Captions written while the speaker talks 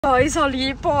Guys,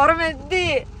 Ali, पार में दे।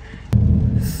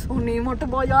 उन्हीं मोटे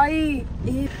बजाई।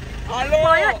 Halo,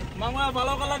 mama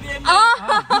balo kala dia.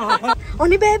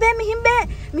 उन्हीं बे मिहिम बे।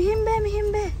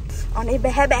 उन्हीं बे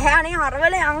आने हर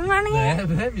वाले आंगने।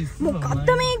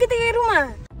 मुकद्दम में कितने रूम है?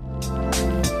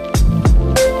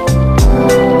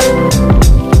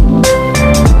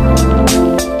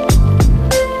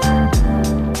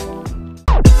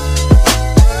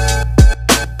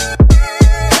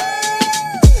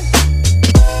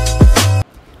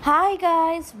 Hi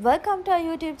guys, welcome to our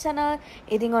YouTube channel.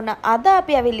 ඉතින් ඔන්න අද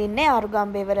අපි ඇවිල්ලා ඉන්නේ ආරුගම්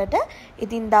බේ වලට.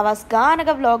 ඉතින් දවස් ගානක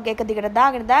vlog එක දිගට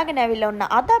දාගෙන ඇවිල්ලා ඔන්න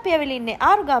අද අපි ඇවිල්ලා ඉන්නේ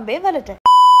ආරුගම් බේ වලට.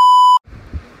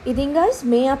 ඉතින් guys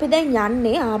මේ අපි දැන්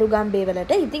යන්නේ ආරුගම් බේ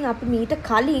වලට. ඉතින් අපි මීට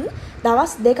කලින්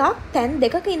දවස් දෙකක් තැන්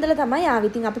දෙකක ඉඳලා තමයි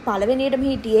ආවේ. ඉතින් අපි පළවෙනියටම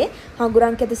හිටියේ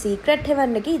හංගුරන්කැත සීක්‍රට්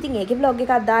හෙවන් එකේ. ඉතින් ඒකේ vlog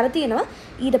එකක් දාලා තියෙනවා.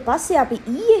 ඊට පස්සේ අපි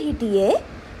ඊයේ හිටියේ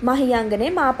මහියංගනේ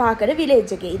මාපාකඩ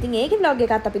විලේජ් එකේ. ඉතින් ඒකේ vlog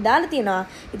එකත් අපි දාලා තියෙනවා.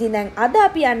 ඉතින් දැන් අද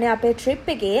අපි යන්නේ අපේ trip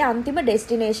එකේ අන්තිම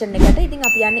destination එකට. ඉතින්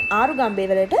අපි යන්නේ ආරුගම් බේ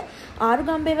වලට.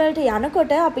 ආරුගම් බේ වලට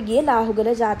යනකොට අපි ගියේ ලාහුගල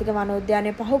ජාතික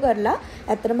වනෝද්‍යානය පහු කරලා.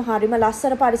 ඇත්තටම හරිම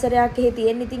ලස්සන පරිසරයක් එහි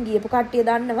තියෙන. ඉතින් ගියපු කට්ටිය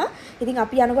දන්නවා. ඉතින්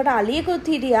අපි යනකොට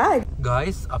අලියෙකුත් හිටියා.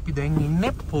 Guys, අපි දැන්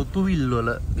ඉන්නේ පොතුවිල් වල.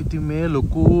 ඉතින් මේ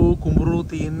ලොකු කුඹුරු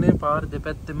තියෙන්නේ පාර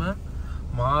දෙපැත්තෙම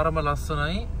මාරම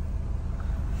ලස්සනයි.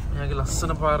 මෙයාගේ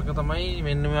ලස්සන පාර්ක තමයි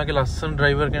මෙන්න මෙයාගේ ලස්සන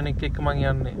ඩ්‍රයිවර් කෙනෙක් එක්ක මං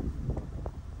යන්නේ.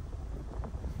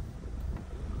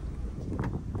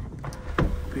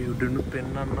 පියුඩුණු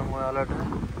පෙන්නන්නම් ඔයාලට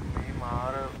මේ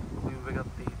මාර view එකක්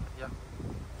තියෙනවා.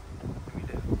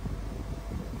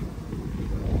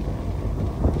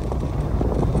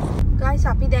 guys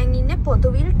අපි දැන් ඉන්නේ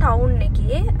පොතුවිල් ටවුන්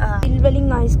එකේ. ඉල් වලින්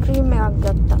අයිස්ක්‍රීම් එකක්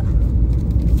ගත්තා.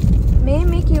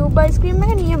 මේ කියුබ් අයිස්ක්‍රීම්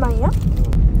එක නියමයි ආ.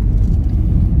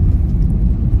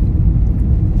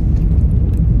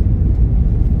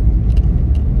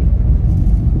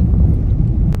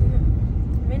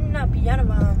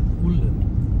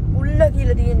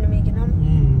 කියලා තියෙන්නේ මේකේ නම්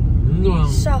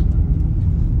ඉස්සා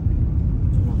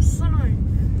ලස්සනයි.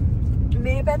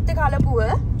 මේ පැත්තේ කලපුව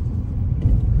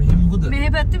මෙහෙ මොකද මේ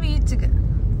පැත්තේ බීච් එක.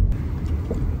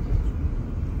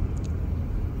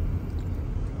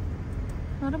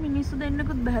 අර මිනිස්සු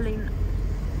දෙන්නකුත් බහලා ඉන්න.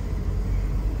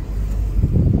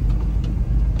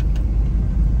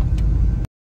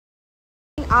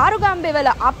 ආරුගම් බේ වල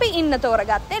අපි ඉන්න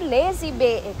තෝරගත්තේ ලේසි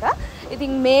බේ එක.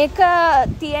 ඉතින් මේක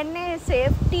තියෙන්නේ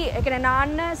සේෆ්ටි ඒ කියන්නේ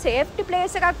නාන්න සේෆ්ටි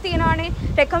ප්ලේස් එකක් තියෙනවානේ.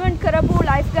 රෙකමන්ඩ් කරපු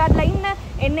ලයිෆ් ගාඩ්ලා ඉන්න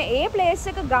එන්නේ ඒ ප්ලේස්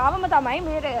එක ගාවම තමයි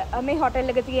මේ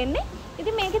හොටෙල් එක තියෙන්නේ.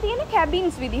 ඉතින් මේකේ තියෙන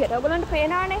කැබින්ස් විදිහට ඔයගොල්ලන්ට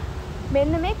පේනවානේ.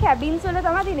 මෙන්න මේ කැබින්ස් වල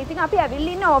තමයි තියෙන්නේ. ඉතින් අපි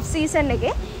ඇවිල්ලා ඉන්න ඔෆ් සීසන්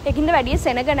එකේ. ඒකින්ද වැඩි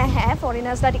සෙනග නැහැ.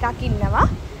 ෆොරිනර්ස්ලා ටිකක් ඉන්නවා.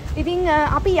 ඉතින්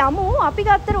අපි යමු අපි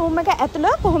ගත්ත රූම් එක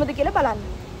ඇතුළ කොහොමද කියලා බලන්න.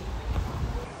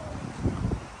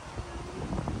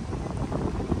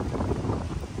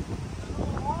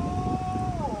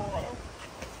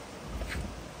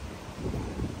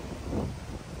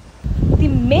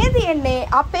 මේ තියෙන්නේ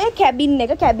අපේ කැබින්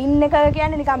එක. කැබින් එක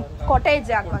කියන්නේ නිකන් කොටේජ්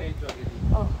එකක් වගේ.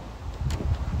 ඔව්.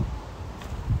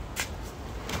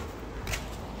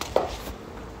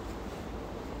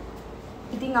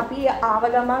 ඉතින් අපි ආව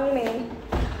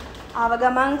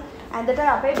ගමන් ඇඳට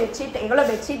අපේ බෙඩ්ෂීට් ඒගොල්ලෝ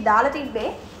බෙඩ්ෂීට් දාලා තිබ්බේ.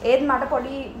 ඒත් මට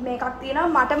පොඩි මේකක්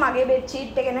තියෙනවා. මට මගේ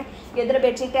බෙඩ්ෂීට් එක නේ ගෙදර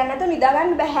බෙඩ්ෂීට් එකක් නැතුව නිදා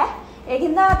ගන්න බෑ.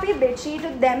 ඒකින්ද අපි බෙඩ්ෂීට්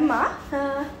දැම්මා.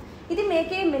 ඉතින්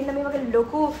මේකේ මෙන්න මේ වගේ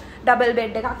ලොකු ඩබල්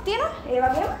බෙඩ් එකක් තියෙනවා. ඒ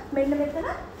වගේම මෙන්න මෙතන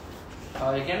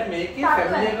ඒ කියන්නේ මේකේ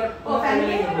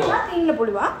ෆැමිලි එකක් ඉන්න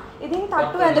පුළුවන්. ඉතින්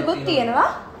තට්ටු ඇඳකුත් තියෙනවා.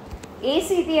 AC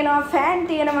තියෙනවා, ෆෑන්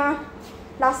තියෙනවා.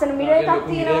 ලස්සන මිරර් එකක්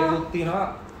තියෙනවා.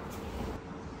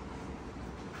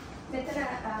 මෙතන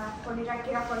පොඩි රැක්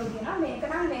එකක් වගේ තියෙනවා. මේක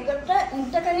නම් මේකට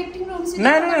ඉන්ටර්කනෙක්ටිං රූම්ස්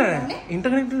නෑ.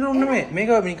 ඉන්ටර්කනෙක්ටිං රූම් නෙමෙයි.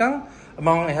 මේක නිකන්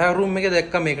මම එහා රූම් එකේ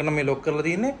දැක්කා මේක නම් මේ ලොක් කරලා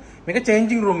තියෙන්නේ. මේක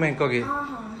චේන්ජින් රූම් එකක් වගේ.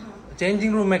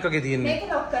 චේන්ජින් රූම් එකක තියෙන්නේ.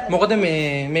 මොකද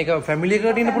මේක ෆැමිලි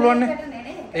එකකට ඉන්න පුළුවන් නේ.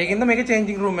 ඒකින්ද මේක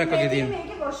චේන්ජින් රූම් එකක තියෙන්නේ.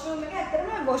 මේකේ වොෂ්රූම් එක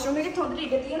ඇත්තටම වොෂ්රූම් එකේ හොඳට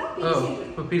ඉඩ තියෙනවා.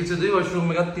 ඔව් පිරිසිදුයි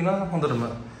වොෂ්රූම් එකක් තියෙනවා හොඳටම.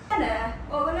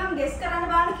 ඕගොල්ලෝ ගෙස් කරන්න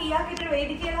බලන්න කීයක් විතර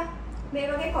වෙයිද කියලා. මේ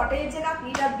වගේ කොටේජ් එකක්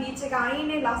ඊටත් බීච් එක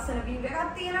ආයිනේ ලස්සන view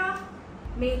එකක් තියෙනවා.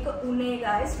 මේක උනේ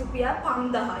guys රුපියල්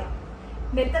 5000යි.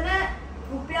 මෙතන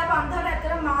රුපියල් 5000ට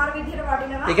ඇත්තට මාර විදිහට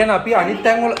වටිනවා. ඒ කියන්නේ අපි අනිත්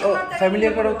තැන් වල ෆැමිලි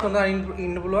එකකට හොඳ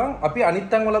ඉන්න පුළුවන්. අපි අනිත්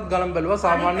තැන් වලත් ගණන් බැලුවා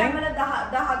සාමාන්‍යයෙන් 10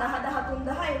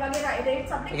 3000 ඒ වගේ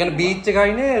රේට්ස් අපිට. ඒ කියන්නේ බීච්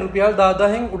එකයිනේ රුපියල්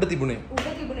 10000න් උඩ තිබුණේ.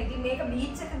 ඉතින් මේක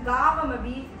බීච් එක ගාවම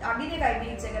අඩි දෙකයි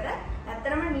බීච් එකට.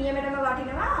 ඇත්තටම නියමෙටම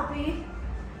වටිනවා. අපි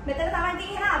මෙතන තමයි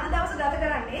තියෙන අද දවස් ගත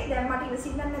කරන්නේ. දැන් මට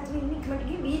ඉවසින්න නැතුව ඉන්න ඉක්මනට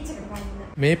ගිහින් බීච් එකට යන්න.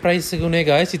 මේ ප්‍රයිස් එක උනේ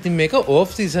guys. ඉතින් මේක ඕෆ්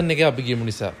සීසන් එකේ අපි ගියමු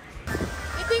නිසා.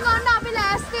 ඉතින් ඔන්න අපි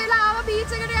ලෑස්ති වෙලා ආව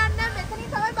බීච් එකට යන්න. මෙතනින්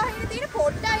තමයි බහින්න තියෙන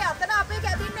පොඩ්ඩයි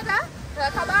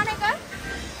කබාන එක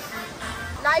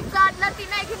ලයිෆ් ගාඩ්ලා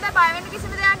තියෙන එකකින් බය වෙන්න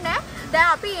කිසිම දෙයක් නැහැ. දැන්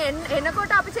අපි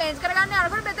එනකොට අපි චේන්ජ් කරගන්න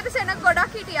යනකොට මෙතන සෙනග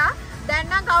ගොඩක් හිටියා. දැන්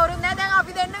නම් කවුරුත් නැහැ. දැන්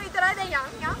අපි දෙන්න විතරයි දැන්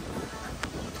යන්.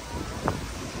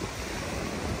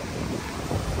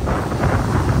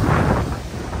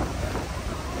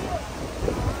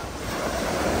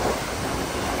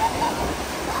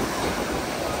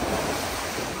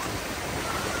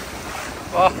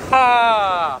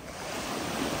 Wah.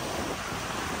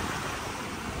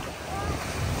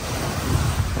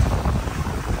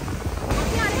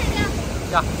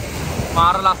 Ya,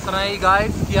 මාර ලස්සනයි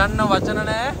guys කියන්න වචන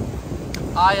නැහැ.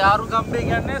 Arugam Bay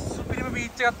කියන්නේ සුපිරිම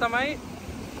බීච් එකක් තමයි.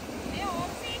 මේ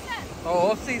ඕෆ් සීසන්. ඔව්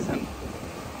ඕෆ් සීසන්.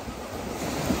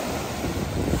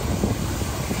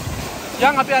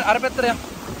 යන් අපි අර පැත්තට යමු.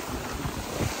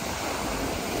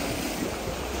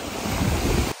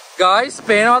 guys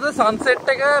පේනවද sunset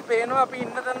එක පේනවා අපි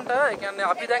ඉන්න තැනට. ඒ කියන්නේ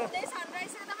අපි දැන්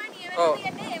sunrise එක තමයි නියමයි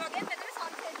තියෙන්නේ. ඒ වගේම මෙතන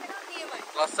sunset එක නියමයි.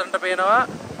 ලස්සනට පේනවා.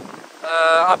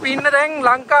 අපි ඉන්න දැන්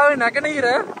ලංකාවේ නැගෙනහිර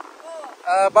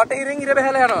බටහිරින් ඉර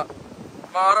බහැලා යනවා.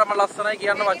 මාරම ලස්සනයි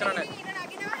කියන්න වචන නැහැ.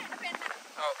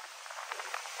 ඔව්.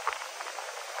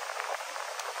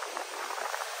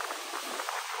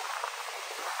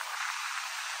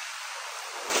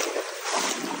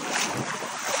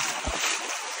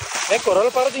 මේ කොරල්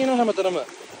පාර තියෙනවා හැමතැනම.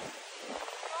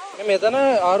 මෙතන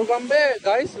Arugam Bay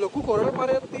guys ලොකු කොරල්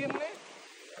පාරයක් තියෙන්නේ.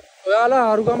 ඔයාලා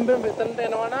Arugam Bay මෙතනට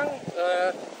එනවා නම්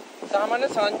සාමාන්‍ය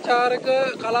සංචාරක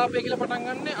කලාපය කියලා පටන්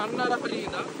ගන්න අන්න අර හරිය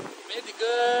ඉඳන් මේ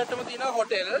දිගටම තියෙන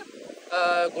හොටෙල්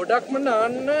ගොඩක්ම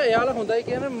නාන්න එයාලා හොඳයි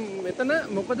කියන මෙතන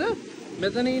මොකද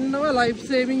මෙතන ඉන්නවා ලයිෆ්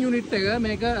සේවිං යුනිට් එක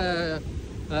මේක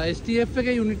STF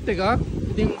එකේ යුනිට් එකක්.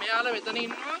 ඉතින් මෙයාලා මෙතන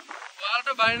ඉන්නවා ඔයාලට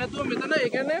බය නැතුව මෙතන ඒ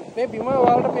කියන්නේ මේ බිම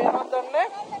ඔයාලට පේනවද දන්නේ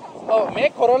නැහැ. ඔව් මේ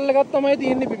කොරල් එකක් තමයි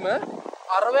තියෙන්නේ බිම.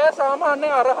 අරවැය සාමාන්‍ය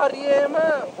අර හරියේම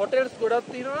හොටෙල්ස්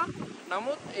ගොඩක් තියෙනවා.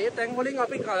 නමුත් ඒ තැන් වලින්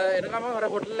අපි එනකම අර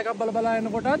හොටෙල් එකක් බලා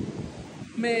එනකොටත්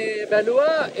මේ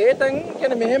බැලුවා ඒ තැන්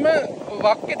කියන්නේ මෙහෙම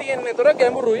වක්කේ තියෙන ඒතර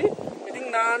ගැඹුරුයි. ඉතින්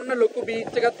නාන්න ලොකු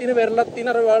බීච් එකක් තියෙන වෙරළක්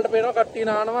තියෙන අර වලට පේනවා කට්ටිය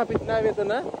නානවා අපිත් නෑ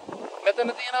මෙතන. මෙතන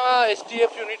තියෙනවා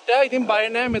STF යුනිට් එක. ඉතින් බය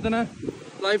නෑ මෙතන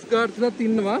ලයිෆ් ගාඩ්ස්ලාත්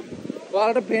ඉන්නවා.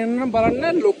 ඔයාලට පේන්න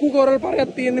බලන්න ලොකු කොරල්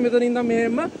පාරයක් තියෙන්නේ මෙතන ඉඳන්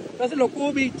මෙහෙම. ඊට පස්සේ ලොකු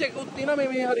බීච් එකකුත් තියෙනවා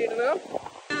මේ හරියට නේද?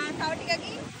 තව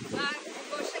ටිකකින්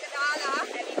බොෂ් එක දාලා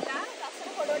ඇවිල්ලා ලස්සන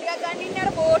ෆොටෝ ටිකක් ගන්න ඉන්නේ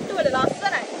අර බෝට් වල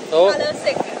ලස්සනයි. කලර්ස්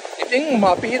එක. ඉතින්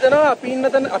අපි හිතනවා අපි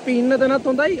ඉන්න තැනත්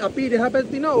හොඳයි. අපි දෙහා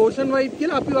පැත්තේ තියෙන ඕෂන් වයිබ්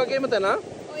කියලා අපි වගේම තැන.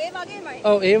 ඔය වගේමයි.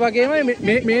 ඔව් ඒ වගේමයි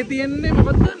මේ තියෙන්නේ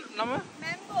මොකද්ද නම?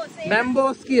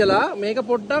 මැම්බෝස් කියලා. මේක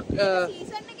පොඩ්ඩක්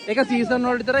ඒක සීසන්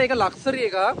වල විතරයි. ඒක ලක්සරි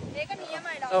එකක්. ඒක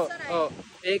නියමයි ලස්සනයි. ඔව්.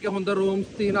 ඒක හොඳ රූම්ස්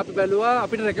තියෙන අපි බැලුවා.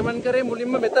 අපිට රෙකමන්ඩ් කරේ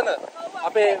මුලින්ම මෙතන.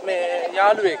 අපේ මේ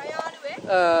යාළුවෙක්.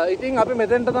 ඉතින් අපි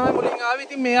මෙතෙන්ට තමයි මුලින් ආවේ.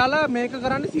 ඉතින් මෙයාලා මේක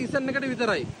කරන්නේ සීසන් එකට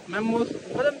විතරයි.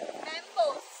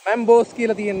 මැම්බෝස්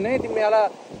කියලා තියෙන්නේ. ඉතින් මෙයාලා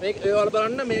මේක ඔයාලා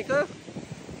බලන්න මේක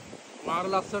මාර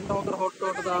ලස්සනට වතර හොට්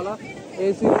වලට දාලා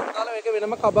AC දාලා මේක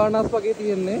වෙනම කබානාස් වගේ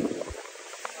තියෙන්නේ.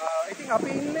 ඉතින් අපි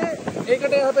ඉන්නේ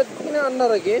ඒකට එහා පැත්තේ තියෙන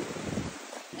අන්නරගේ.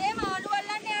 මේ මාළු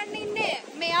වල්ලන්න යන්න ඉන්නේ.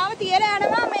 මෙයාව තියලා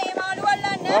යනවා මේ මාළු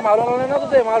වල්ලන්න. මාළු වල්ලන්න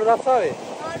නේද ඒ මාළු රස්සාවේ?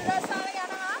 මාළු රස්සාවේ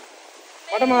යනවා.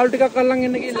 මට මාළු ටිකක් අල්ලන්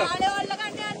එන්න කියලා. මාළු වල්ල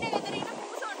ගන්න යන්නේ මෙතන ඉන්න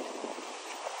පුසොන්න.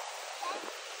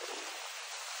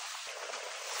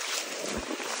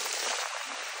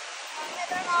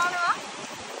 මෙතන ආනවා.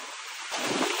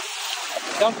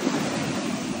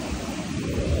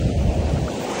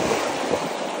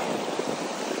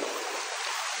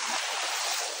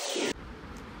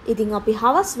 ඉතින් අපි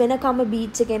හවස් වෙනකම්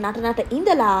බීච් එකේ නටනට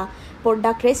ඉඳලා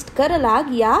පොඩ්ඩක් රෙස්ට් කරලා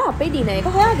ගියා අපේ ඩිනර් එක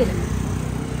හොයාගෙන.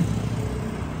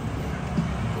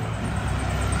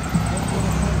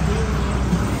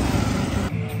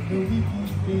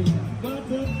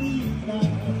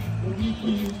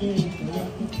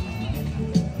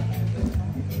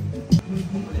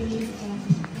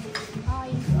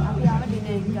 අපි ආව ඩිනර්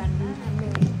එක ගන්න.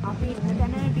 අපි ඉන්න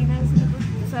තැන ඩිනර්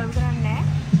සර්ව් කරන්නේ නැහැ.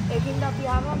 ඒකින්ද අපි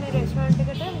ආවා මේ රෙස්ටෝරන්ට් එකට.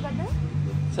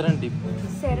 මොකද?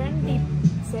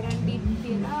 සෙරන්ඩිප්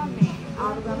කියලා මේ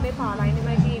Arugam Bay පාලයිනේ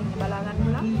වගේ බලා ගන්න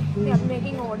පුළුවන්. ඉතින් අපි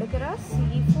මේකෙන් ඕඩර් කරා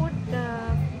සී ෆුඩ්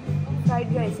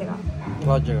ෆ්‍රයිඩ් රයිස් එක.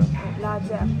 ලාර්ජ්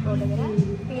එක. ඕඩර් කරා.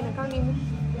 පීනකන් ඉමු.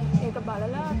 ඒක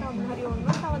බලලා තව හරි ඕන නම්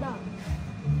තව දාන්න.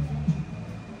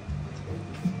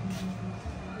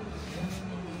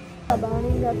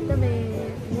 අබානින් ගත්ත මේ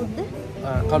මුද්ද?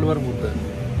 කළුවර මුද්ද.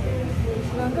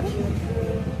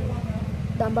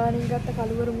 දඹානින් ගත්ත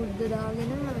කළුවර මුද්ද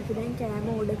දාගෙන අපි දැන් කෑම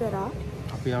ඕඩර් කරා.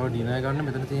 අපි ආව ඩිනර් ගන්න.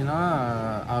 මෙතන තියෙනවා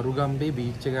Arugam Bay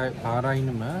beach එක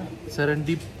පාරයින්ම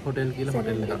සෙරන්ඩිප් හොටෙල් කියලා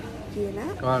හොටෙල් එකක්. කියලා.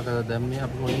 ඔයාලට දැම්මේ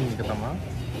අපි මුලින් එක තමයි.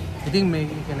 ඉතින් මේ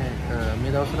කියන්නේ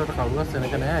මේ දවස්වලට කවුරුත්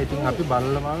සෙනක නැහැ. ඉතින් අපි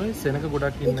බලලම ආවේ සෙනක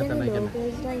ගොඩක් ඉන්න තැන කියන්නේ.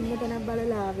 ලෝකල්ස්ලා ඉන්න තැනක්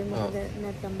බලලා ආවේ මොකද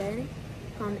නැත්තම් බෑනේ.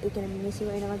 ඒ කියන්නේ මිනිස්සු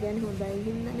එනවා කියන්නේ හොඳයි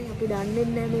හින්දානේ අපි දන්නේ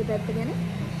නැහැ මේ පැත්ත ගැන.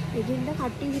 ඒකින්ද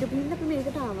කට්ටිය හිටපු හින්දා අපි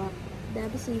මේකට ආවා. දැන්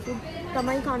අපි සීෆුඩ්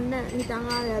තමයි කන්න හිතන්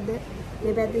ආවේ අද.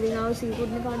 මේ පැත්තේ ඉතින් ආව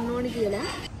සීෆුඩ් නේ කන්න ඕනේ කියලා.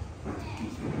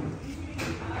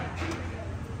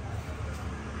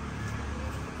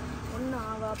 ඔන්න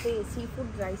ආවා අපේ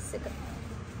සීෆුඩ් රයිස් එක.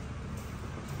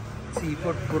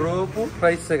 සීෆුඩ් පුරෝපු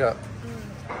රයිස් එක.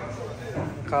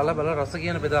 කාලා බලලා රස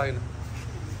කියන බෙදාගෙන.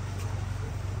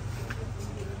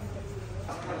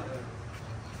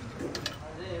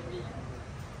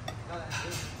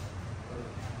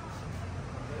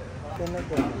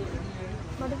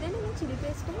 මට දෙන්න මේ chili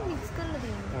paste එක mix කරලා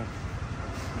දෙන්න.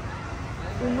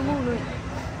 උණුයි.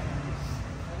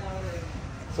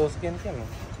 සෝස් කියන්නේ.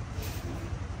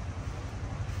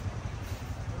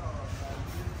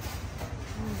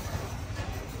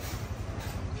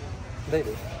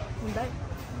 හොඳයි.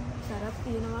 සරප්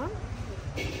තියෙනවා.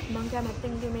 මං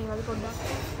කැමැත්තෙන් මේ වගේ පොඩ්ඩක්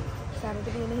සරට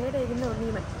තියෙන හේට ඒකින්ද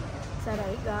ඔන්නීමයි.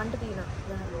 සරයි ගාන්ට තියෙනවා.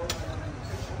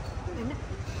 එන්න.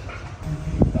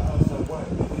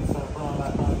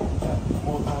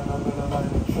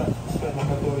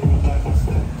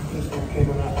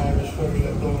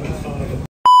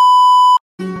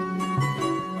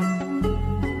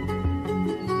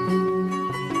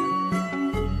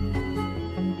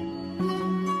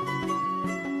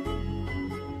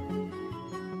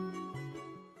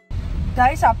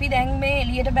 ගයිස් අපි දැන් මේ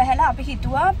එළියට බැහැලා අපි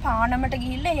හිතුවා පානමට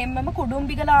ගිහිල්ලා හැමම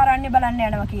කුඩුම්බිගල ආරණ්‍ය බලන්න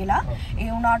යනවා කියලා. ඒ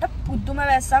වුණාට පුදුම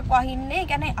වැස්සක් වහින්නේ. ඒ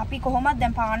කියන්නේ අපි කොහොමද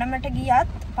දැන් පානමට ගියත්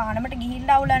පානමට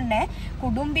ගිහිල්ලා අවුලන්නේ නැහැ.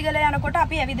 කුඩුම්බිගල යනකොට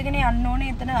අපි ඇවිදගෙන යන්න ඕනේ.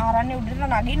 එතන ආරණ්‍ය උඩට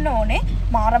නගින්න ඕනේ.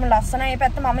 මාරම ලස්සනයි මේ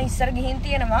පැත්ත. මම ඉස්සර ගිහින්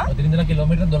තියෙනවා. එතන ඉඳලා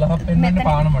කිලෝමීටර් 12ක් වෙන්නන්නේ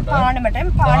පානමට.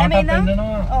 පානමේ නම්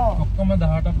ඔක්කොම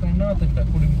 18ක් වෙන්නවා අතට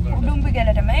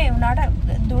කුඩුම්බිගලටම. ඒ වුණාට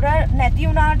දුර නැති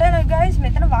වුණාට ගයිස්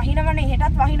මෙතන වහිනවනේ.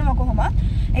 හෙටත් වහිනවා කොහොමද?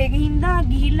 ඒක හින්දා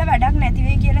ගිහිල්ලා වැඩක් නැති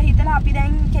වෙයි කියලා හිතලා අපි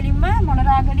දැන් කෙලින්ම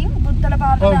මොනරාගලින් බුත්තල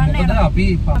පාරට දාන්න යනවා. අපි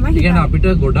කියන්නේ අපිට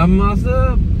ගොඩම් මාස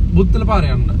බුත්තල පාර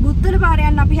යන්න. බුත්තල පාර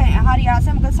යන්න අපි හරි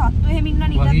ආසයි. මොකද සත්තු එහෙම ඉන්න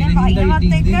නිකන් දැන්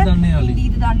වහිනවත් එක්ක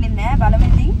ඉඳීද දන්නේ නැහැ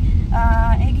බලමෙතින්.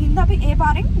 ඒක හින්දා අපි ඒ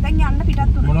පාරෙන් දැන් යන්න පිටත්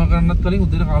වුණා. මොනවා කරන්නත් කලින්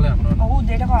උදේට කාලේ යන්න ඕන. ඔව්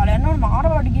උදේට කාලේ යන්න ඕන. මාර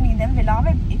වඩගිනි දැන් වෙලාව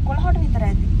 11ට විතර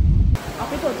ඇති.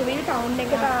 අපි පොතුවිලි ටවුන්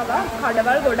එකට ආවා.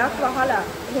 කඩවල් ගොඩක් වහලා.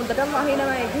 හොඳටම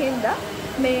වහිනවා ඒක හින්දා.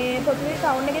 මේ පොතුවිලි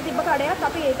ටවුන් එකේ තිබ්බ කඩයක්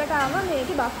අපි ඒකට ආවා.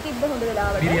 මේකේ බස් තිබ්බ හොඳ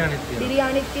වෙලාවට.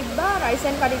 බිරියානිත් තිබ්බා, රයිස්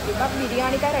ඇන් කරිත් තිබ්බා.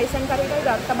 බිරියානි එකයි රයිස් ඇන් කරි එකයි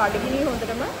ගත්ත බඩගිනි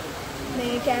හොඳටම.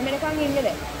 මේ කැමරේකන් ඉන්නේ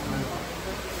දැන්.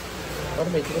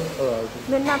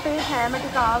 මෙන්න අපේ හැම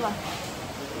ටික ආවා.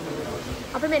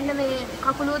 අපි මෙන්න මේ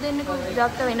කකුලුව දෙන්නක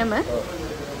ගත්ත වෙනම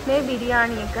මේ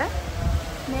බිරියානි එක,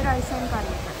 මේ රයිස් ඇන්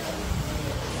කරි එක.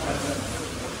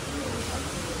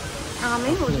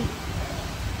 මේ හොලි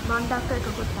මණ්ඩක්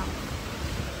එකකුත් තමයි.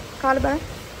 කාලා බලන්න.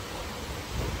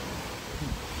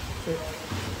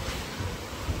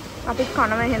 අපි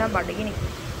කනවා එහෙනම් බඩගිනි.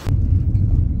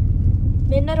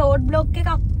 මෙන්න රෝඩ් බ්ලොක්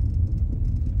එකක්.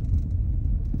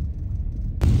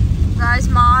 ගයිස්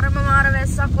මාර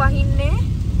වැස්සක් වහින්නේ.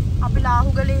 අපි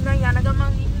ලාහුගලේ ඉඳන් යන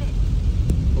ගමන් ඉන්නේ.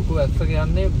 ඔකෝ වැස්ස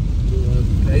කියන්නේ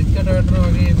රයිස් කට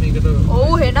වැටෙනවා වගේ මේකට.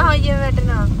 ඔව් හෙන හයිය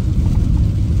වැටෙනවා.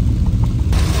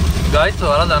 ගයිස්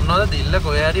ඔයාලා දන්නවද දිල්ල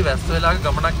කොහේ හරි වැස්ස වෙලාවක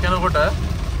ගමනක් යනකොට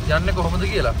යන්නේ කොහොමද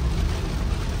කියලා?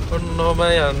 ඔන්නෝම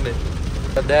යන්නේ.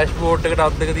 ඩෑෂ්බෝඩ් එකට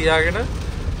අත් දෙක තියාගෙන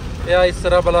එයා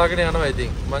ඉස්සරහා බලාගෙන යනවා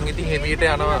ඉතින්. මං ඉතින් හෙමීට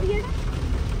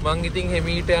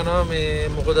යනවා. මේ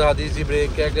මොකද හදිසි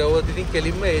බ්‍රේක් එකක් ගවුවත් ඉතින්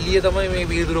කෙලින්ම එළිය තමයි මේ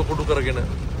වීදුර කුඩු කරගෙන.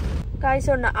 ගයිස්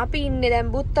ඔන්න අපි ඉන්නේ දැන්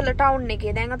බුත්තල ටවුන්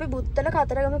එකේ. දැන් අපි බුත්තල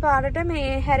කතරගම පාරට මේ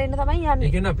හැරෙන්න තමයි යන්නේ.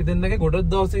 ඒ කියන්නේ අපි දෙන්නගේ ගොඩක්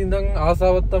දවසේ ඉඳන්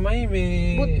ආසාවක් තමයි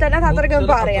මේ බුත්තල කතරගම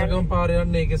පාර යන්නේ. කතරගම පාර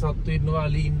යන්නේ. ඒකේ සත්තු ඉන්නවා,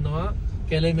 අලි ඉන්නවා.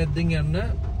 කැලේ මැද්දෙන් යන්න.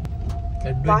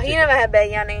 වහිනවා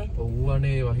හැබැයි යන්නේ. ඔව්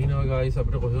අනේ වහිනවා ගයිස්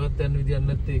අපිට කොහෙවත් යන්න විදියක්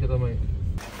නැත්තේ ඒක තමයි.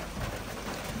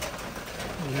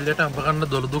 ඉල්ලට අඹ ගන්න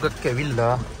දොළ දුකක්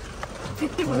ඇවිල්ලා.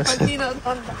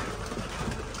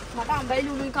 මට අඹයි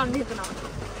ලුණුයි කන්න හිතුණා.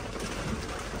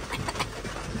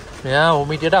 මෙයා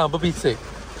ඔමිටියට අඹ පිස්සෙක්.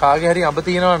 කාගේ හරි අඹ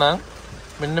තියෙනවා නම්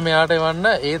මෙන්න මෙයාට එවන්න.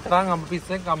 ඒ තරම් අඹ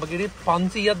පිස්සෙක් අඹ ගෙඩි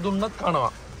 500ක් දුන්නත්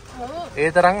කනවා. ඒ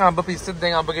තරම් අඹ පිස්සෙක්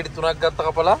දැන් අඹ ගෙඩි 3ක් ගත්ත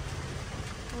කපලා.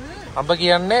 අඹ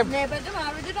කියන්නේ මේ පැත්තේ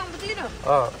මාර විදිහට අඹ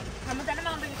තියෙනවා. හැමතැනම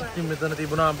අඹ විකුණනවා. ඉතින් මෙතන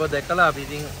තිබුණා අඹ දැකලා අපි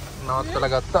ඉතින් නවත්තලා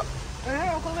ගත්තා.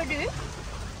 ඔක වැඩි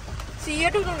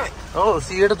 100ට 3යි. ඔව්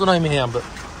 100ට 3යි මෙහි අඹ.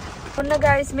 ඔන්න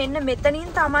ගයිස් මෙන්න මෙතනින්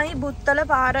තමයි බුත්තල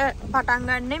පාර පටන්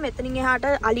ගන්නෙ. මෙතනින් එහාට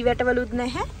අලි වැටවලුත්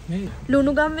නැහැ.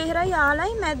 ලුණුගම් වෙහෙරයි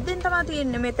යාලයි මැද්දෙන් තමයි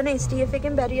තියෙන්නේ. මෙතන STF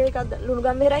එකෙන් බැරියර් එකක්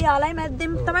ලුණුගම් වෙහෙරයි යාලයි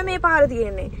මැද්දෙන් තමයි මේ පාර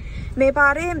තියෙන්නේ. මේ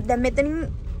පාරේ දැන් මෙතනින්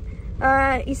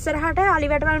ඉස්සරහට අලි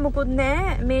වැටවල් මුකුත්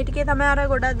නැහැ. මේ ටිකේ තමයි අර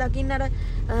ගොඩක් දකින්න අර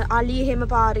අලි එහෙම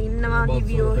පාරේ ඉන්නවා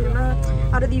දිවියෝ එහෙම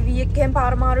අර දිවියෙක් එහෙම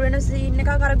පාර මාරු වෙන සීන්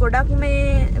එකක් අර ගොඩක් මේ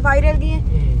වයිරල් ගියේ.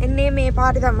 එන්නේ මේ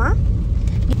පාරේ තමයි.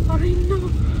 අර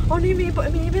ඉන්නවා. අනේ මේ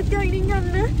පැත්තේ අයිනින්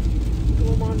යන්න.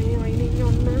 තෝමානේ අයිනින්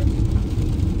යන්න.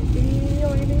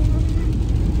 අයිනින්.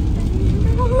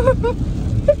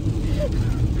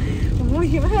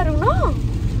 මොහිම හරුණා.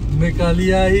 මේ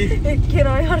කලියයි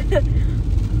එක්කෙනයි හර.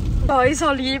 බයි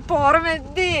සලියේ පාර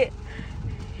මැද්දේ.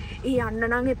 යන්න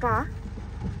නම් එපා.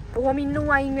 ඔහොම ඉන්නු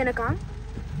අයින් වෙනකන්.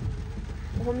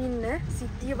 ඔහොම ඉන්න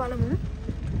සිද්ධිය බලමු.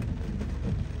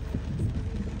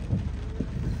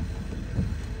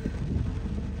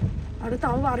 අර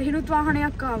තව වරහිනුත්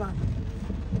වාහනයක් ආවා.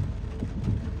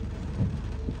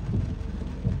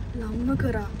 ලම්ම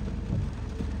කරා.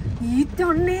 ඊත්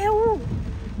යන්නේ ඌ.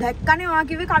 දැක්කනේ ඔයා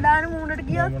කිව්වේ කඩාන මූණට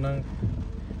ගියා.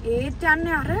 ඒත්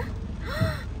යන්නේ අර.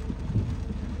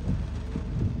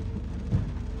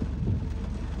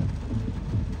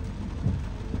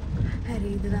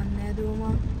 හරිද දන්නේ නැහැ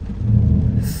දුවමා.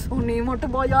 ඔනේ මට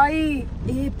බයයි.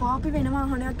 ඒ පාපි වෙන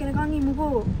වාහනයක් එනකන්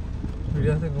ඉමුකෝ.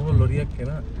 විලාසේ කොහොම ලොරියක්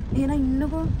එනවා. එහෙනම්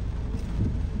ඉන්නකෝ.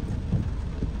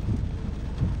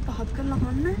 පහත් කරලා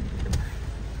අහන්න.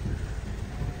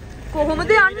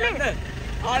 කොහොමද යන්නේ?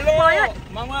 හලෝ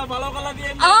මම ඔයා ෆලෝ කරලා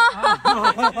තියෙන්නේ.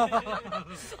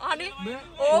 අනේ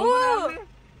ඔව්.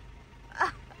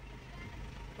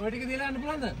 ඔය ටික දීලා යන්න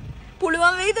පුළුවන්ද?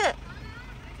 පුළුවන් වෙයිද?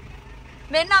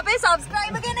 මෙන්න අපේ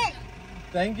සබ්ස්ක්‍රයිබර් කෙනෙක්.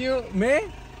 thank you මේ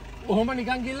ඔහොම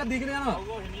නිකන් ගිහලා දීගෙන යනවා.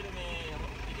 ඔව් හිමීට මේ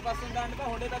පිටිපස්සෙන් දාන්න එපා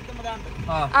හොඩේ පැත්තෙම දාන්න.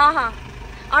 ආහා.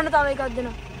 අන්න තව එකක්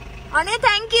දෙනවා. අනේ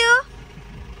thank you.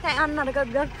 අන්න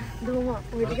අරකට ගන්න. දුවම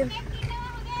ඔය ටික.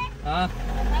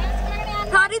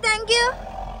 හරි thank you.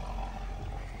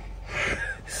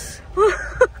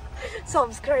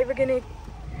 සබ්ස්ක්‍රයිබර් කෙනෙක්.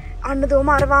 අන්න දුවම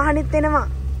අර වාහනෙත් එනවා.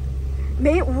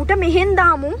 මේ ඌට මෙහෙන්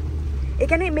දාමු. ඒ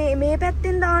කියන්නේ මේ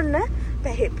පැත්තෙන් දාන්න.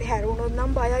 හැරුණොත්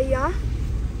නම් බයයි ආ.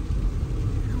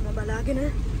 මම බලාගෙන.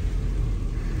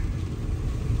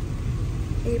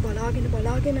 ඒ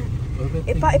බලාගෙන.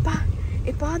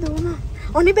 එපා දුවම.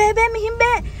 අනේ බෑ මෙහින්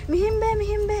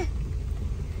බෑ.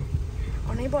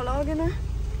 අනේ බලාගෙන.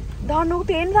 දාන්න ඕක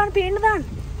පේන්න දාන්න.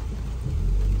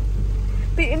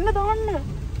 පේන්න දාන්න.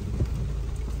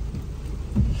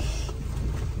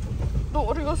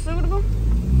 දෝරි ගස්සකට ගමු.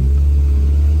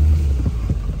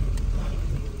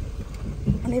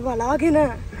 අනේ බලාගෙන.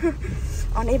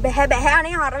 අනේ බෑ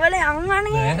අනේ අරවල යන්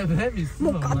අනේ.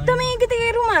 මොකද්ද මේකේ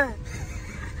තේරුම?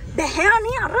 බෑ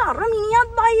අනේ අර මිනිහත්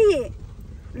බයි.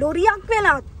 ලොරියක්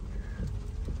වෙලත්.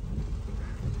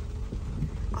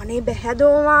 අනේ බෑ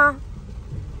දෝමා.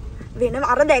 වෙන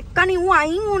අර දැක්කනේ ඌ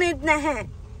අයින් උනේත් නැහැ.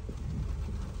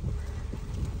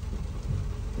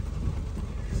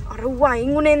 අර ඌ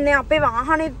අයින් උනේ නැහැ අපේ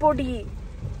වාහනේත් පොඩි.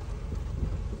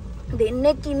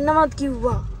 දෙන්නෙක් ඉන්නවත්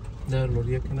කිව්වා. දැන්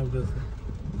ලොරියක් එන උදේස.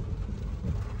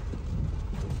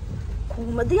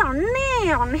 කොහමද යන්නේ?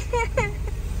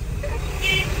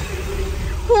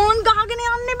 ෆෝන් ගහගෙන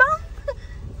යන්නේ බං.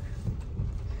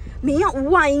 මේ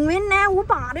ඌ අයින් වෙන්නේ නැහැ ඌ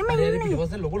පාරෙම ඉන්නේ. ඊට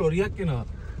පස්සේ ලොකු ලොරියක් එනවා.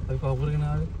 අපි පව කරගෙන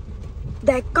ආවේ.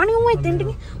 දැක්කනේ ඌ එතෙන්ට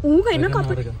ඌ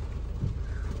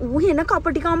එන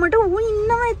කපටිකමට ඌ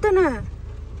ඉන්නවා එතන.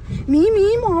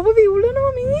 මී මාව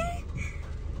විවුලනවා මී.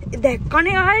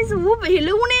 දැක්කනේ ආයිස් ඌ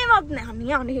හෙළුණේවත් නැහැ.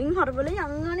 මී අනෙන් හරවල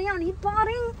යන්නේ අනිත්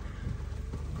පාරෙන්.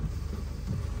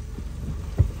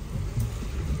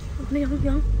 අනේ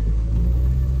යම්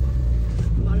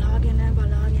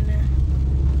බලාගෙන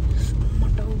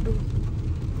මට උඩු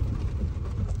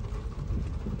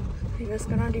රිවර්ස්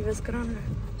කරන්න.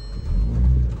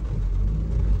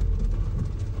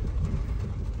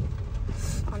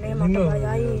 අනේ මට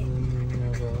බයයි.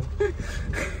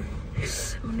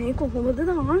 අනේ කොහොමද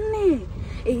දාන්නේ?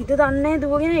 ඒිට දන්නේ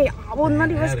දුවගෙන ආවොත් නම්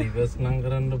රිවර්ස් නම්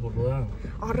කරන්න පුළුවන්.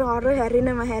 අර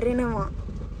හැරෙනවා.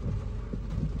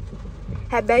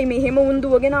 හැබැයි මෙහෙම උන්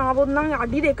දුවගෙන ආවොත් නම්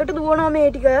අඩි දෙකට දුවනවා මේ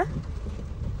ටික.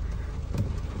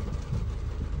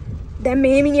 දැන්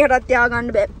මේ මිනිහටත් තියාගන්න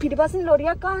බෑ. පිටිපස්සෙන්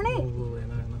ලොරියක් ආවනේ.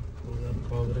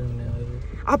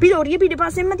 අපි ලොරිය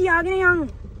පිටිපස්සෙන්ම තියාගෙන යන්.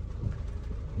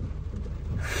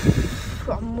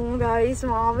 අම්මෝ ගයිස්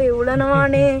මාව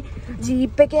එවුලනවානේ.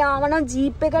 ජීප් එකේ ආවනම්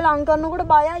ජීප් එක ලං කරනකොට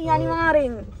බයයි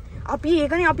අනිවාර්යෙන්. අපි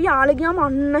ඒකනේ අපි ආලේ ගියාම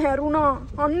අන්න හැරුණා.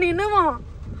 අන්න එනවා.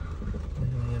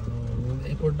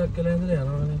 ඒ පොඩ්ඩක් කියලා ඉඳලා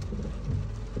යනවනේ.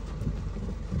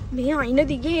 මේ අයින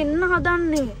දිගේ එන්න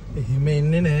හදන්නේ. එහෙම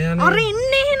එන්නේ නෑ අනේ. අර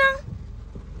එන්නේ එහෙනම්.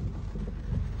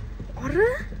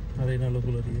 අර එන ලොකු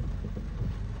ලොරිය.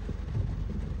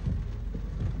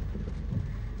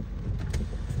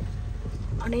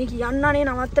 අනේ කියන්න අනේ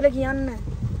නවත්තලා කියන්න.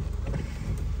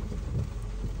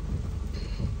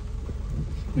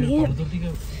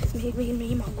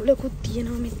 මේ මගුලකුත්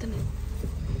තියෙනවා මෙතන.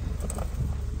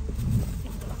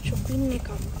 shopping එකක්.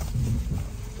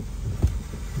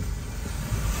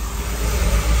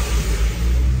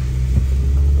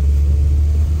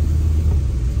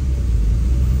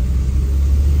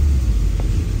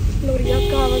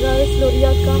 ලොරියක් ආවා guys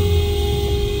ලොරියක් ආවා.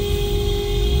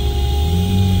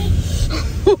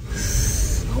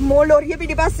 අම්මෝ ලොරිය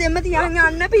පිටිපස්සෙන්ම තියන්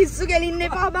යන්න පිස්සු ගෙලින්න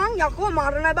එපා බං යකෝ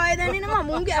මරණ බය දැනෙනවා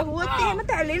මූ ගැහුවොත් එහෙම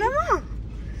තැලෙනවා.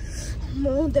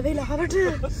 අම්මෝ උද වෙලාවට.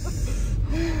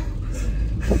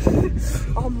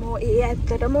 අම්මෝ ඒ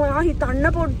ඇත්තටම ඔයා හිතන්න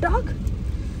පොඩ්ඩක්.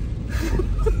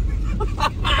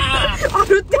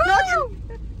 අරුත් යනවා.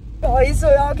 guys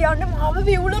ඔයා කියන්නේ මාව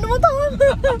විවුලනවා තාම.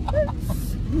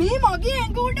 මේ මගේ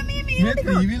ඇඟට මේ ටික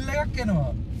ටීවිල් එකක්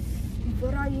එනවා.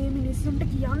 ඉවරයි මේ මිනිස්සුන්ට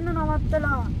කියන්න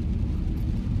නවත්තලා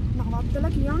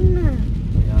කියන්න.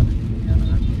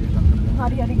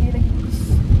 හරි කියලා.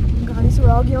 ගානි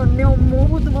සුරා කියන්නේ අම්මෝ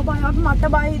පුදුම බයක් මට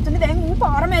බය හිතුනේ දැන් ඌ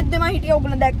පාර මැද්දේම හිටියා.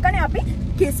 ඔයගොල්ලෝ දැක්කනේ අපි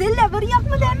කෙසෙල්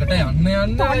ලැබරියක්ම දැම්මේ.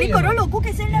 යන්න. තනි කර ලොකු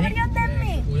කෙසෙල් ලැබරියක්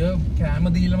දැම්මේ. ඔය කෑම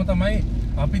දීලම තමයි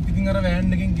අපිත් ඉතින් අර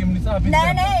වෑන් එකෙන් ගෙම් නිසා අපි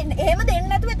නෑ එහෙම දෙන්න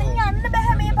නැතුව එතන යන්න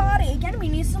බෑ මේ පාරේ. ඒ කියන්නේ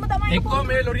මිනිස්සුම තමයි එක්කෝ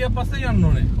මේ ලොරිය පස්සේ යන්න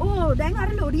ඕනේ. ඕ දැන්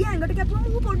අර ලොරිය ඇඟට කැපුවම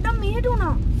ඌ පොඩ්ඩක් මෙහෙට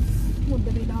උනා. මුද්ද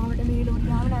වෙලාවට මේ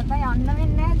ලොරියාව නැත්නම් යන්න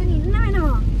වෙන්නේ නැහැ. එතන ඉන්න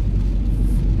වෙනවා.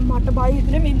 මට බය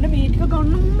හිතුනේ මෙන්න මේ ටික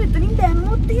ගන්න මම මෙතනින්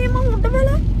දැම්මොත් එහෙම උඩවල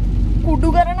කුඩු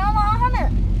කරනවා වාහන.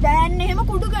 දැන් එහෙම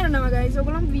කුඩු කරනවා guys.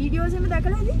 ඔයගොල්ලෝ වීඩියෝස් එකම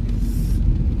දැකලා ඉතින්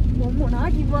මම මොනා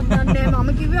කිව්වත් දන්නේ නැහැ. මම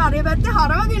කිව්වේ අර පැත්තේ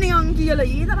හරවගෙන යන් කියලා.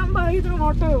 ඊ තරම් බය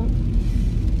හිතුණා මට.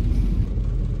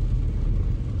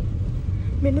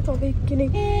 මෙන්න තව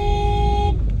එක්කෙනෙක්.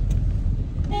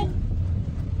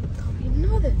 තව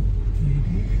ඉන්නවද?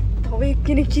 තව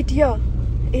එක්කෙනෙක් හිටියා.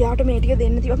 එයාට මේ ටික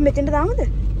දෙන්න තිබ්බා. මෙතෙන්ට දාමුද?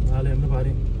 දාලා යන්න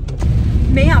පාරේ.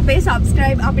 මේ අපේ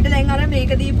subscribe අපිට දැන් අර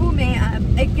මේක දීපු මේ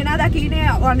එක්කෙනා දකින්නේ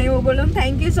අනේ ඕගොල්ලෝ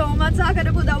thank you so much සා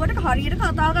කරපු දවවට හරියට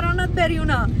කතා කරන්නත් බැරි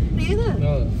වුණා නේද?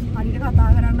 හරියට කතා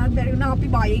කරන්නත් බැරි වුණා. අපි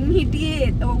බයෙන් හිටියේ.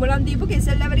 ඕගොල්ලන් දීපු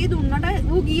කෙසෙල් ලැබරිය දුන්නට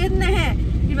ඌ ගියෙත් නැහැ.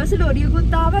 ඊට පස්සේ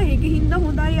ලොරියකුත් ආවා. ඒකෙන් හින්දා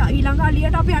හොඳයි. ඊළඟ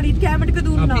අලියට අපි අනිත් කැම ටික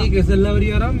දුන්නා. අපි කෙසෙල්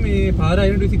ලැබරිය අරන් මේ පාර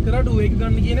අයිනට විසික් කරාට ඌ ඒක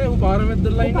ගන්න කියන ඌ පාර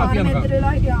මැද්දලා ඉන්න අපි යනවා. පාර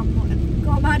මැද්දලා හිටියා අම්මෝ.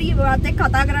 කොහමරි වාත් එක්ක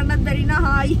කතා කරන්නත් බැරි නා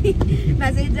හායි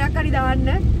මැසේජ් එකක් හරි දාන්න.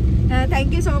 thank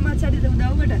you so much අද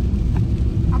උදව්වට.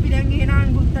 අපි දැන්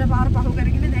එහෙනම් ගුත්තර පාර පහු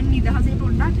කරගෙන දැන් නිදහසේ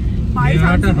පොඩ්ඩක් බයි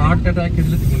හાર્ට් ඇටැක්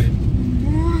එකල තිබුණේ.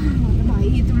 මට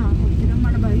බයි හිතුණා. කොච්චර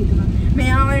මට බයි හිතුණා.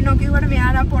 මෙයා වෙන නොකියුවට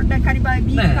මෙයාලා පොඩ්ඩක් හරි බයි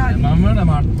බී කාගේ. මම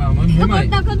මෙහෙමයි.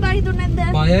 පොඩ්ඩක්වත් බයි හිතුනේ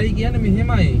නැද්ද? බයයි කියන්නේ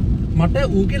මෙහෙමයි. මට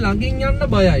ඌගේ ළඟින් යන්න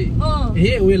බයයි.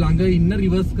 ඔය ළඟ ඉන්න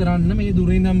රිවර්ස් කරන්න මේ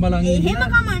දුරින් ඉඳන් බලන් ඉන්න. එහෙම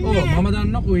කමන්නේ. මම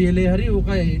දන්න කොයිලේ හරි ඕක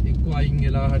එක්ක අයින්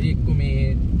වෙලා හරි එක්ක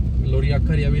මේ ලොරියක්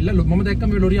හරි ඇවිල්ලා මම දැක්ක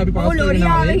මේ ලොරිය අපි පාස් කරගෙන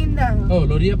ආවේ. ඔව්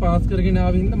ලොරිය පාස් කරගෙන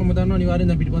ආව හින්දා මම දන්නවා අනිවාර්යෙන්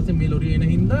දැන් පිටිපස්සේ මේ ලොරිය එන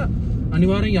හින්දා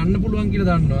අනිවාර්යෙන් යන්න පුළුවන්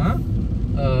කියලා දන්නවා.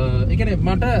 ඒ කියන්නේ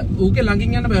මට ඌගේ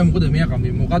ළඟින් යන්න බෑ. මොකද මෙයා කම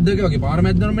මොකද්ද වගේ පාර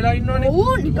මැද්දම වෙලා ඉන්නවනේ.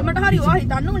 ඕ නිකමට හරි ඔයා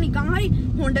හිතන්නකො නිකන් හරි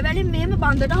හොඬ වැලෙන් මෙහෙම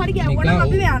බන්දට හරි ගැව්වනම්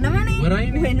අපි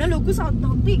යනවනේ. වෙන්න ලොකු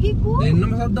සද්දන්ත එකෙක්කෝ.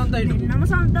 දෙන්නම සද්දන්තයි හිටපු. දෙන්නම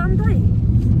සද්දන්තයි.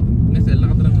 නේ සෙල්ල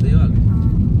කතරම දේවල්.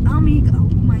 මේක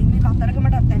මයි මේ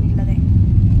කතරගමටත් ඇවිල්ලා දැන්.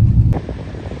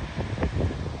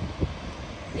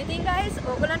 ඉතින් guys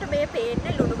ඔයගලන්ට මේ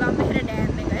පේන්නේ ලුණුගම් මෙහෙර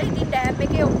ඩෑම් එක. ඉතින් ඩෑම්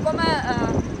එකේ ඔක්කොම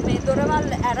මේ දොරවල්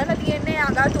ඇරලා තියෙන්නේ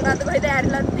අගා තුනක් කොහෙද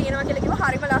ඇරලා තියෙනවා කියලා කිව්වා.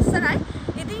 හරිම ලස්සනයි.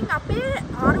 ඉතින් අපේ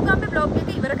ආරුගම්බේ vlog එක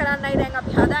ඉවර කරන්නයි දැන්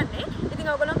අපි හදන්නේ. ඉතින්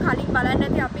ඔයගොල්ලෝ කලින් බලන්න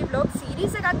නැති අපි vlog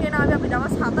series එකක් ගෙනාවේ. අපි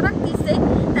දවස් 4ක් තිස්සේ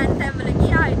තැන් වල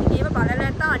ගියා. ඉතින් ඒව බලලා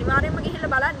නැත්නම් අනිවාර්යයෙන්ම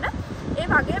ගිහිල්ලා බලන්න. ඒ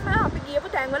වගේම අපි ගියපු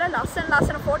තැන්වල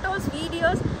ලස්සන ෆොටෝස්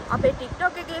වීඩියෝස් අපේ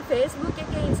TikTok එකේ Facebook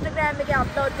එකේ Instagram එකේ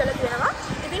අප්ලෝඩ් කරලා තියෙනවා.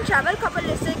 ඉතින් travel couple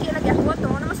essay කියලා ගැහුවොත්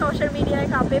ඕනම social media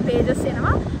එක අපේ pages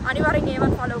එනවා. අනිවාර්යෙන්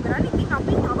ඒවත් follow කරන්න. ඉතින්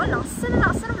අපි තව ලස්සන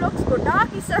vlogs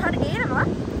ගොඩාක් ඉස්සරහට ගේනවා.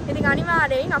 ඉතින්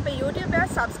අනිවාර්යෙන් අපේ YouTube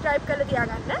එක subscribe කරලා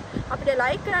තියාගන්න. අපිට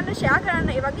like කරන්න, share කරන්න.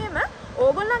 ඒ වගේම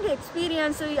ඕගොල්ලන්ගේ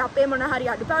experience අපේ මොන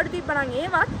හරි අඩුපාඩු තිබ්බනම්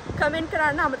ඒවත් comment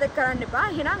කරන්න අමතක කරන්න එපා.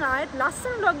 එහෙනම් ආයෙත්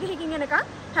ලස්සන vlog එකකින්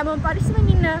එනකන් හැමෝම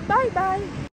පරිස්සමෙන් ඉන්න. bye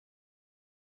bye.